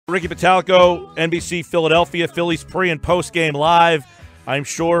Ricky Bottalico, NBC Philadelphia, Phillies pre- and post-game live. I'm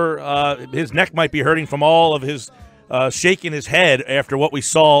sure his neck might be hurting from all of his shaking his head after what we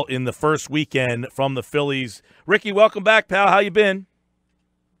saw in the first weekend from the Phillies. Ricky, welcome back, pal. How you been?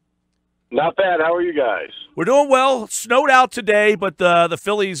 Not bad. How are you guys? We're doing well. Snowed out today, but the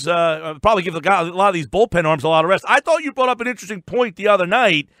Phillies probably give a lot of these bullpen arms a lot of rest. I thought you brought up an interesting point the other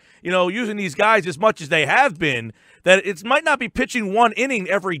night, using these guys as much as they have been, that it might not be pitching one inning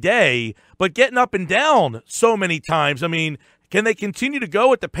every day, but getting up and down so many times. I mean, can they continue to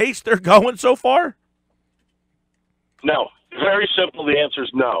go at the pace they're going so far? No. Very simple. The answer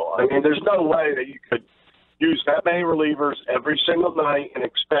is no. I mean, there's no way that you could use that many relievers every single night and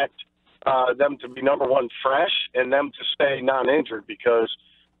expect them to be, number one, fresh and them to stay non-injured because,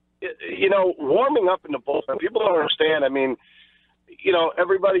 warming up in the bullpen, people don't understand. I mean,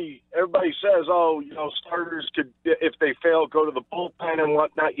 everybody says, starters could, if they fail, go to the bullpen and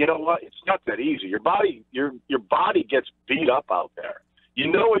whatnot. You know what? It's not that easy. Your body gets beat up out there.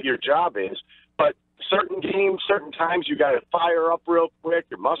 You know what your job is, but certain games, certain times, you got to fire up real quick.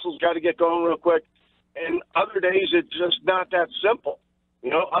 Your muscles got to get going real quick. And other days, it's just not that simple.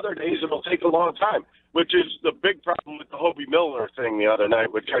 Other days it'll take a long time, which is the big problem with the Hobie Milner thing the other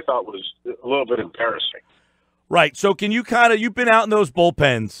night, which I thought was a little bit embarrassing. Right. So can you you've been out in those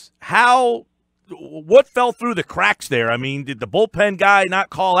bullpens. What fell through the cracks there? I mean, did the bullpen guy not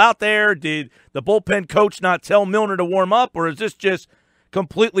call out there? Did the bullpen coach not tell Milner to warm up? Or is this just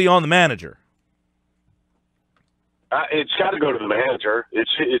completely on the manager? It's got to go to the manager.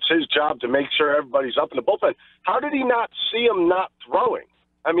 It's his job to make sure everybody's up in the bullpen. How did he not see him not throwing?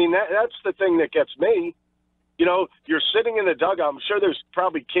 I mean, that's the thing that gets me. You're sitting in the dugout. I'm sure there's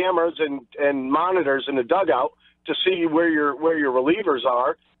probably cameras and monitors in the dugout to see where your relievers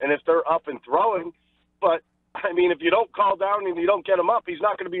are and if they're up and throwing. But, I mean, if you don't call down and you don't get him up, he's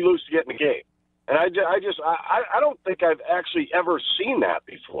not going to be loose to get in the game. And I don't think I've actually ever seen that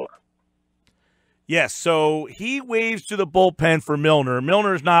before. Yes, so he waves to the bullpen for Milner.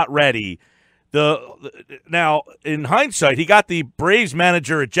 Milner's not ready. Now, in hindsight, he got the Braves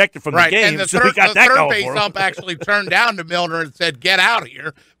manager ejected from the game, and so he got that going for him. The third base ump actually turned down to Milner and said, "Get out of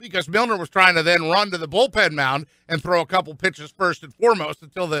here," because Milner was trying to then run to the bullpen mound and throw a couple pitches first and foremost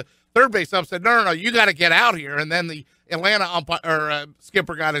until the third base ump said, no, you got to get out here. And then the Atlanta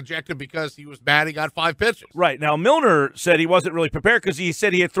skipper got ejected because he was mad he got 5 pitches. Right. Now, Milner said he wasn't really prepared because he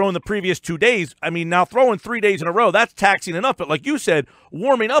said he had thrown the previous 2 days. I mean, now throwing 3 days in a row, that's taxing enough. But like you said,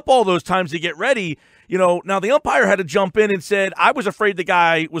 warming up all those times to get ready, now the umpire had to jump in and said, I was afraid the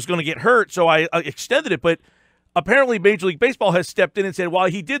guy was going to get hurt, so I extended it. But apparently Major League Baseball has stepped in and said, well,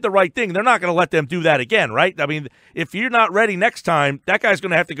 he did the right thing. They're not going to let them do that again, right? I mean, if you're not ready next time, that guy's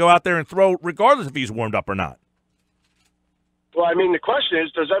going to have to go out there and throw regardless if he's warmed up or not. Well, I mean, the question is,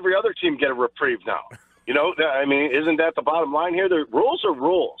 does every other team get a reprieve now? I mean, isn't that the bottom line here? The rules are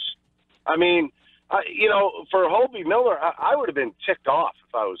rules. I mean, for Hobie Miller, I would have been ticked off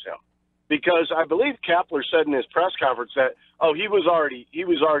if I was him, because I believe Kapler said in his press conference that, he was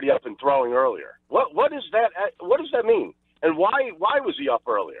already up and throwing earlier. What is that? What does that mean? And why was he up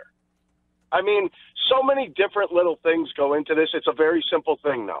earlier? I mean, so many different little things go into this. It's a very simple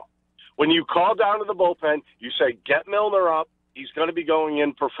thing, though. When you call down to the bullpen, you say, get Milner up. He's going to be going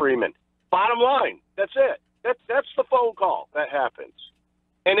in for Freeman. Bottom line, that's it. That's the phone call that happens.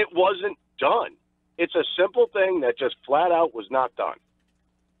 And it wasn't done. It's a simple thing that just flat out was not done.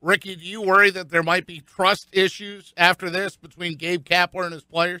 Ricky, do you worry that there might be trust issues after this between Gabe Kapler and his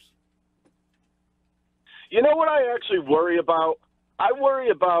players? You know what I actually worry about? I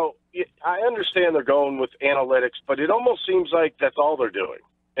understand they're going with analytics, but it almost seems like that's all they're doing.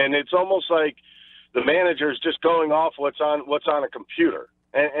 And it's almost like the manager's just going off what's on a computer.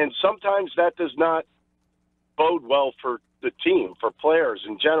 And sometimes that does not bode well for the team, for players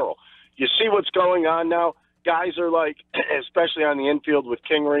in general. You see what's going on now? Guys are like, especially on the infield with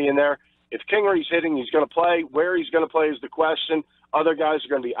Kingery in there, if Kingery's hitting, he's going to play. Where he's going to play is the question. Other guys are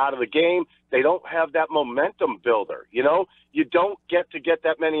going to be out of the game. They don't have that momentum builder. You don't get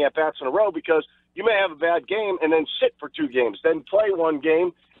that many at-bats in a row because you may have a bad game and then sit for 2 games, then play 1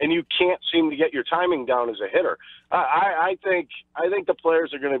 game, and you can't seem to get your timing down as a hitter. I think the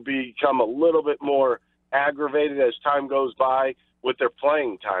players are going to become a little bit more aggravated as time goes by with their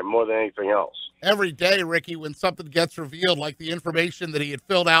playing time more than anything else. Every day, Ricky, when something gets revealed, like the information that he had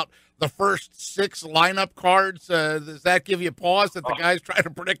filled out the first 6 lineup cards, does that give you pause that the guy's trying to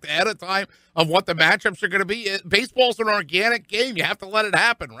predict ahead of time of what the matchups are going to be? Baseball's an organic game. You have to let it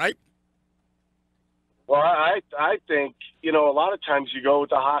happen, right? Well, I think, a lot of times you go with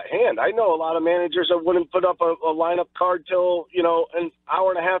the hot hand. I know a lot of managers that wouldn't put up a lineup card till, an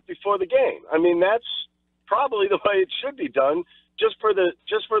hour and a half before the game. I mean, that's probably the way it should be done, just for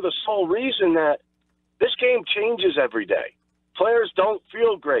the sole reason that this game changes every day. Players don't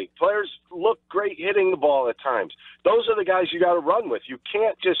feel great. Players look great hitting the ball at times. Those are the guys you got to run with. You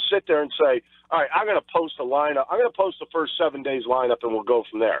can't just sit there and say, all right, I'm going to post a lineup. I'm going to post the first 7 days lineup, and we'll go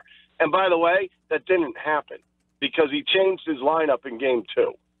from there. And by the way, that didn't happen because he changed his lineup in game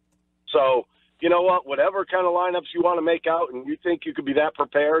 2. So, you know what? Whatever kind of lineups you want to make out and you think you could be that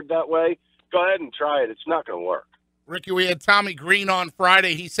prepared that way, go ahead and try it. It's not going to work. Ricky, we had Tommy Green on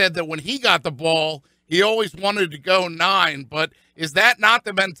Friday. He said that when he got the ball, he always wanted to go 9. But is that not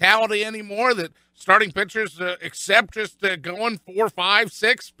the mentality anymore, that starting pitchers accept just going 4, 5,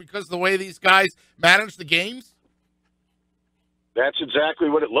 6 because of the way these guys manage the games? That's exactly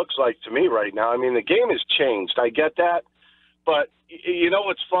what it looks like to me right now. I mean, the game has changed. I get that. But you know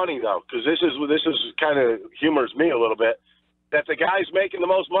what's funny, though, because this is kind of humors me a little bit, that the guys making the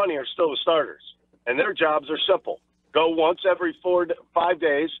most money are still the starters, and their jobs are simple. Go once every 4 to 5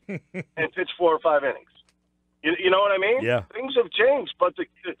 days and pitch 4 or 5 innings. You know what I mean? Yeah. Things have changed, but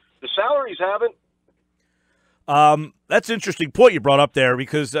the salaries haven't. That's an interesting point you brought up there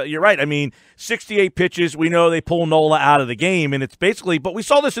because you're right. I mean, 68 pitches, we know they pull Nola out of the game, and it's basically – but we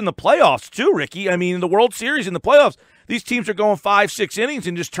saw this in the playoffs too, Ricky. I mean, in the World Series, in the playoffs, these teams are going 5, 6 innings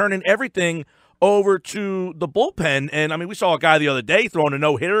and just turning everything over to the bullpen. And, I mean, we saw a guy the other day throwing a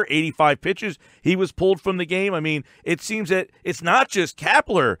no-hitter, 85 pitches. He was pulled from the game. I mean, it seems that it's not just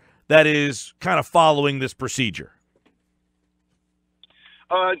Kapler that is kind of following this procedure.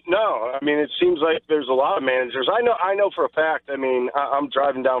 No, I mean, it seems like there's a lot of managers. I know for a fact. I mean, I'm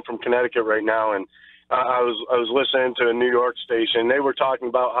driving down from Connecticut right now, and I was listening to a New York station. They were talking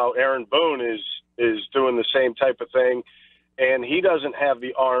about how Aaron Boone is doing the same type of thing, and he doesn't have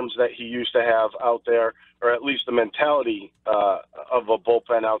the arms that he used to have out there, or at least the mentality of a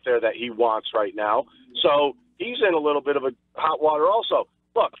bullpen out there that he wants right now. So he's in a little bit of a hot water also.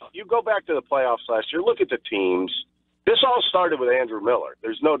 Look, you go back to the playoffs last year, look at the teams. This all started with Andrew Miller.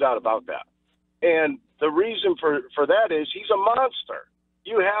 There's no doubt about that. And the reason for that is he's a monster.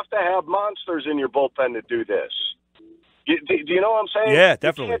 You have to have monsters in your bullpen to do this. Do you know what I'm saying? Yeah,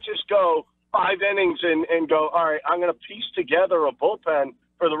 definitely. You can't just go 5 innings and go, all right, I'm going to piece together a bullpen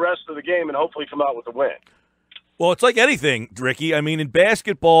for the rest of the game and hopefully come out with a win. Well, it's like anything, Ricky. I mean, in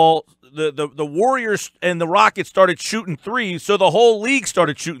basketball, the Warriors and the Rockets started shooting threes, so the whole league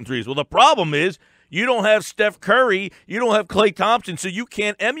started shooting threes. Well, the problem is you don't have Steph Curry, you don't have Klay Thompson, so you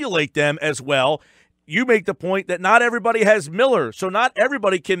can't emulate them as well. You make the point that not everybody has Miller, so not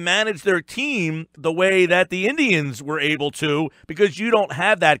everybody can manage their team the way that the Indians were able to because you don't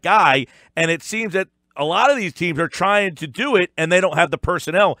have that guy, and it seems that a lot of these teams are trying to do it, and they don't have the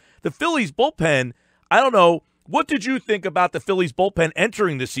personnel. The Phillies bullpen, I don't know, what did you think about the Phillies bullpen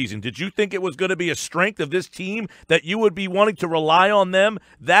entering the season? Did you think it was going to be a strength of this team that you would be wanting to rely on them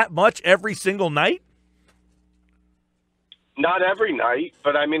that much every single night? Not every night,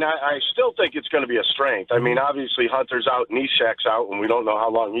 but I mean, I still think it's going to be a strength. I mean, obviously Hunter's out and Neshek's out, and we don't know how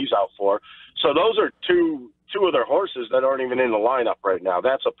long he's out for. So those are two of their horses that aren't even in the lineup right now.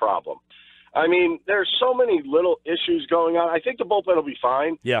 That's a problem. I mean, there's so many little issues going on. I think the bullpen will be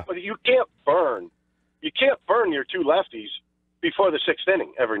fine. Yeah. But you can't burn your 2 lefties before the 6th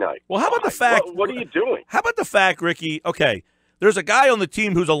inning every night. Well, how about the fact? What are you doing? How about the fact, Ricky? Okay, there's a guy on the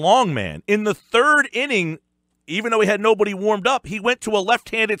team who's a long man. In the 3rd inning, even though he had nobody warmed up, he went to a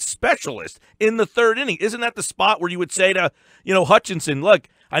left-handed specialist in the 3rd inning. Isn't that the spot where you would say to, Hutchinson, look,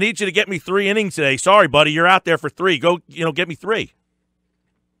 I need you to get me 3 innings today. Sorry, buddy, you're out there for 3. Go, get me 3.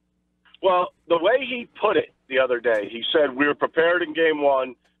 Well, the way he put it the other day, he said we were prepared in game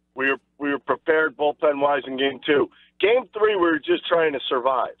 1. We were prepared bullpen-wise in game 2. Game 3, we were just trying to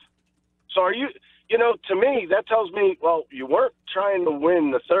survive. So are you to me, that tells me, well, you weren't trying to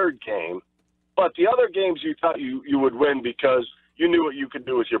win the 3rd game, but the other games you thought you would win because you knew what you could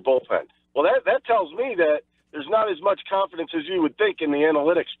do with your bullpen. Well, that tells me that there's not as much confidence as you would think in the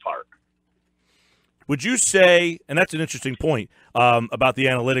analytics part. Would you say, and that's an interesting point about the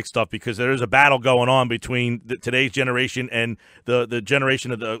analytics stuff, because there is a battle going on between today's generation and the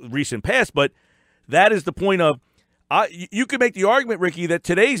generation of the recent past, but that is the point of you could make the argument, Ricky, that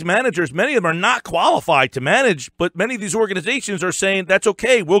today's managers, many of them are not qualified to manage, but many of these organizations are saying, that's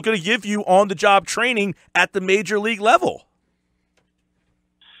okay, we're going to give you on-the-job training at the major league level.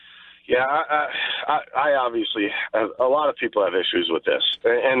 Yeah, I obviously a lot of people have issues with this,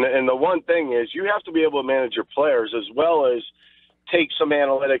 and the one thing is you have to be able to manage your players as well as take some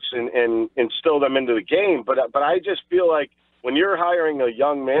analytics and instill them into the game. But I just feel like when you're hiring a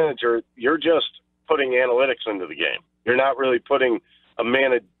young manager, you're just putting analytics into the game. You're not really putting a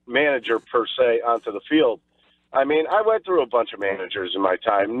manager per se onto the field. I mean, I went through a bunch of managers in my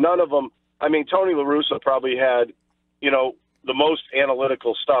time. None of them. I mean, Tony La Russa probably had, the most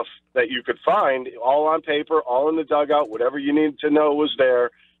analytical stuff that you could find, all on paper, all in the dugout. Whatever you needed to know was there.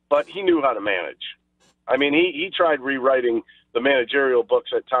 But he knew how to manage. I mean, he tried rewriting the managerial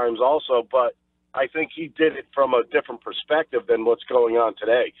books at times also, but I think he did it from a different perspective than what's going on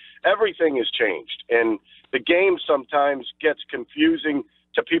today. Everything has changed, and the game sometimes gets confusing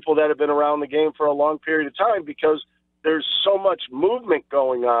to people that have been around the game for a long period of time because there's so much movement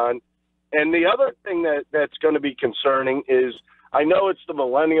going on. And the other thing that's going to be concerning is I know it's the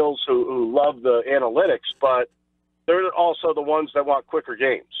millennials who love the analytics, but they're also the ones that want quicker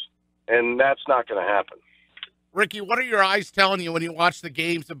games, and that's not going to happen. Ricky, what are your eyes telling you when you watch the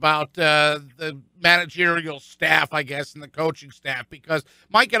games about the managerial staff, I guess, and the coaching staff? Because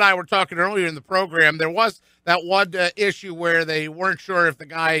Mike and I were talking earlier in the program, there was that one issue where they weren't sure if the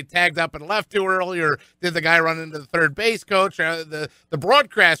guy tagged up and left too early or did the guy run into the third base coach. The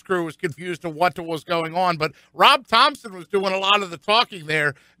broadcast crew was confused to what was going on. But Rob Thompson was doing a lot of the talking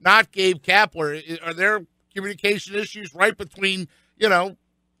there, not Gabe Kapler. Are there communication issues right between,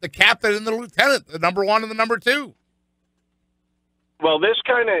 the captain and the lieutenant, the number one and the number two? Well, this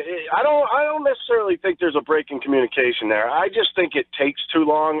kind of I don't necessarily think there's a break in communication there. I just think it takes too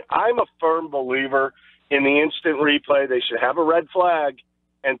long. I'm a firm believer in the instant replay. They should have a red flag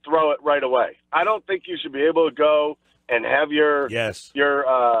and throw it right away. I don't think you should be able to go and have your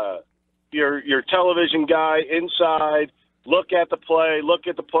television guy inside, look at the play,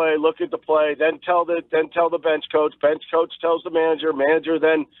 then tell the bench coach. Bench coach tells the manager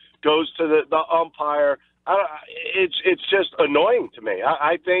then goes to the umpire. It's just annoying to me.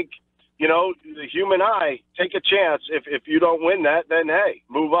 I think, the human eye, take a chance. If you don't win that, then, hey,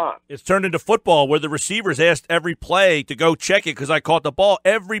 move on. It's turned into football where the receivers asked every play to go check it because I caught the ball.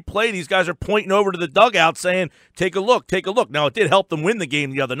 Every play, these guys are pointing over to the dugout saying, take a look. Now, it did help them win the game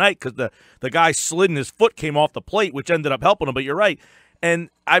the other night because the guy slid and his foot came off the plate, which ended up helping him. But you're right.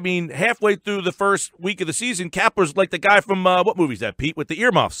 And, I mean, halfway through the first week of the season, Kapler's like the guy from, what movie is that, Pete, with the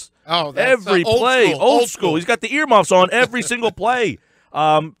earmuffs? Oh, that's every play. Old school. He's got the earmuffs on every single play.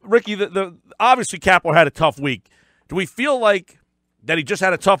 Ricky, obviously Kapler had a tough week. Do we feel like that he just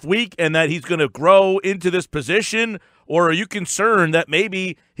had a tough week and that he's going to grow into this position, or are you concerned that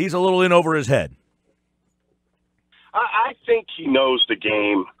maybe he's a little in over his head? I think he knows the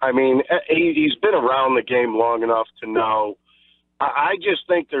game. I mean, he's been around the game long enough to know. I just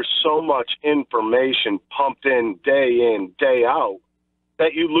think there's so much information pumped in, day out,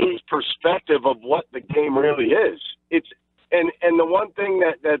 that you lose perspective of what the game really is. And the one thing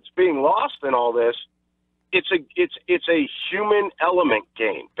that's being lost in all this, it's a human element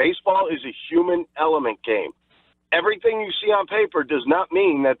game. Baseball is a human element game. Everything you see on paper does not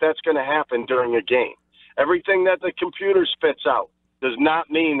mean that that's going to happen during a game. Everything that the computer spits out does not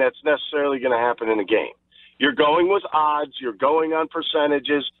mean that's necessarily going to happen in a game. You're going with odds. You're going on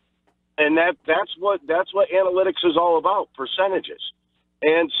percentages, and that's what analytics is all about, percentages.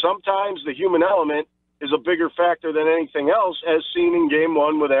 And sometimes the human element is a bigger factor than anything else, as seen in Game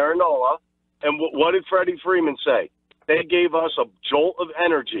 1 with Aaron Nola. And what did Freddie Freeman say? They gave us a jolt of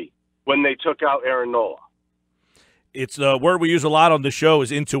energy when they took out Aaron Nola. It's a word we use a lot on the show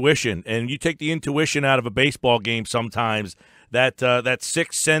is intuition, and you take the intuition out of a baseball game sometimes. That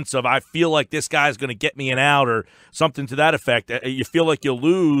sixth sense of I feel like this guy's going to get me an out or something to that effect. You feel like you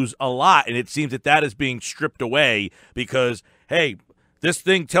lose a lot, and it seems that is being stripped away because, hey, this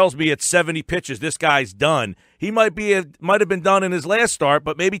thing tells me it's 70 pitches. This guy's done. He might have been done in his last start,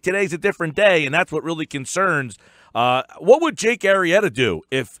 but maybe today's a different day, and that's what really concerns. What would Jake Arrieta do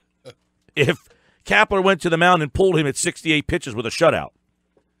if Kapler went to the mound and pulled him at 68 pitches with a shutout?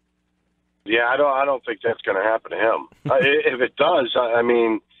 Yeah, I don't think that's going to happen to him. If it does, I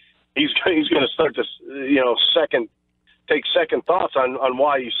mean, he's going to start to take second thoughts on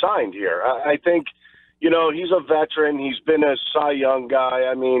why he signed here. I think, he's a veteran. He's been a Cy Young guy.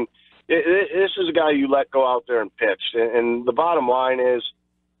 I mean, this is a guy you let go out there and pitch. And the bottom line is,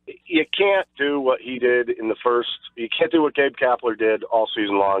 you can't do what he did in the first. You can't do what Gabe Kapler did all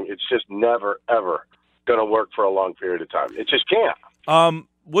season long. It's just never, ever going to work for a long period of time. It just can't.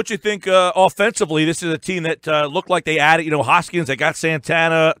 What you think offensively? This is a team that looked like they added, Hoskins. They got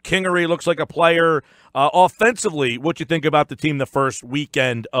Santana. Kingery looks like a player. Offensively, what you think about the team the first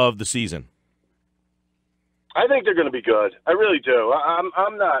weekend of the season? I think they're going to be good. I really do.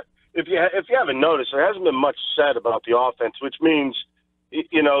 I'm not if you haven't noticed, there hasn't been much said about the offense, which means,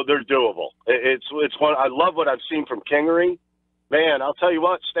 you know, they're doable. It's one. I love what I've seen from Kingery. Man, I'll tell you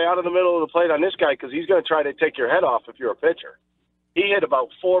what, stay out of the middle of the plate on this guy because he's going to try to take your head off if you're a pitcher. He hit about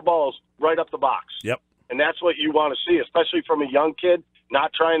 4 balls right up the box. Yep. And that's what you want to see, especially from a young kid,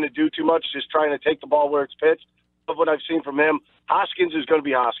 not trying to do too much, just trying to take the ball where it's pitched. Love what I've seen from him. Hoskins is going to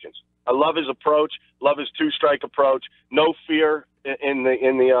be Hoskins. I love his approach, love his 2-strike approach, no fear in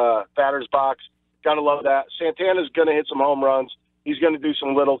the batter's box. Got to love that. Santana's going to hit some home runs. He's going to do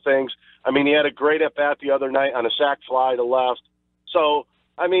some little things. I mean, he had a great at-bat the other night on a sac fly to left. So,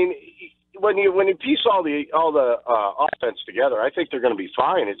 I mean, when you piece all the offense together, I think they're going to be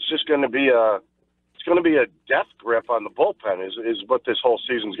fine. It's just going to be a death grip on the bullpen is what this whole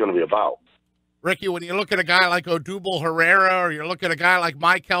season's going to be about. Ricky, when you look at a guy like Odubel Herrera or you look at a guy like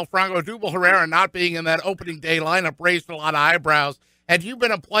Maikel Franco, Odubel Herrera not being in that opening day lineup raised a lot of eyebrows. Had you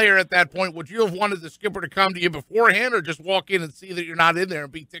been a player at that point, would you have wanted the skipper to come to you beforehand or just walk in and see that you're not in there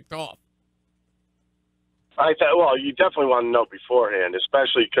and be ticked off? Well, you definitely want to know beforehand,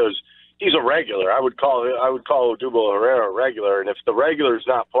 especially because he's a regular. I would call Odubel Herrera a regular, and if the regular's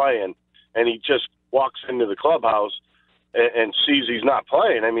not playing and he just walks into the clubhouse and sees he's not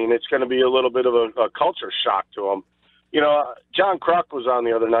playing, I mean, it's going to be a little bit of a culture shock to him. You know, John Kruk was on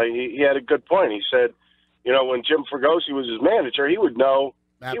the other night. He had a good point. He said, you know, when Jim Fregosi was his manager, he would know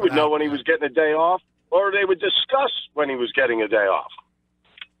when he was getting a day off, or they would discuss when he was getting a day off.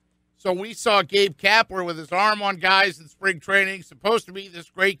 So we saw Gabe Kapler with his arm on guys in spring training, supposed to be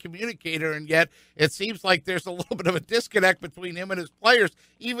this great communicator, and yet it seems like there's a little bit of a disconnect between him and his players,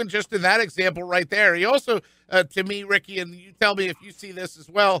 even just in that example right there. He also, to me, Ricky, and you tell me if you see this as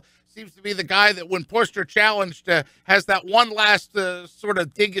well, seems to be the guy that when pushed or challenged has that one last sort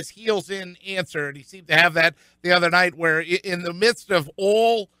of dig his heels in answer, and he seemed to have that the other night where in the midst of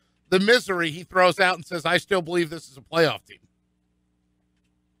all the misery, he throws out and says, I still believe this is a playoff team.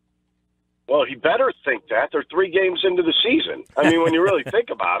 Well, he better think that. They're 3 games into the season. I mean, when you really think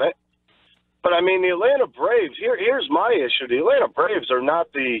about it. But, I mean, the Atlanta Braves, here's my issue. The Atlanta Braves are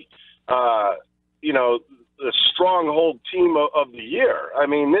not the stronghold team of the year. I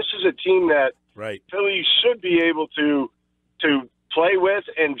mean, this is a team that Phillies should be able to play with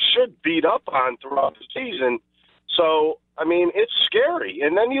and should beat up on throughout the season. So, I mean, it's scary.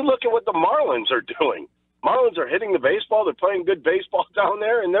 And then you look at what the Marlins are doing. Marlins are hitting the baseball. They're playing good baseball down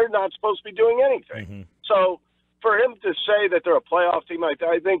there, and they're not supposed to be doing anything. Mm-hmm. So for him to say that they're a playoff team, I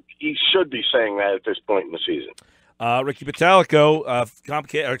think he should be saying that at this point in the season. Ricky Bottalico,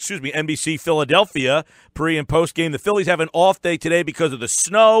 NBC Philadelphia pre- and post-game. The Phillies have an off day today because of the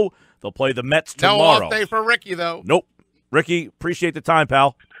snow. They'll play the Mets tomorrow. No off day for Ricky, though. Nope. Ricky, appreciate the time,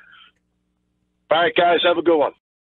 pal. All right, guys, have a good one.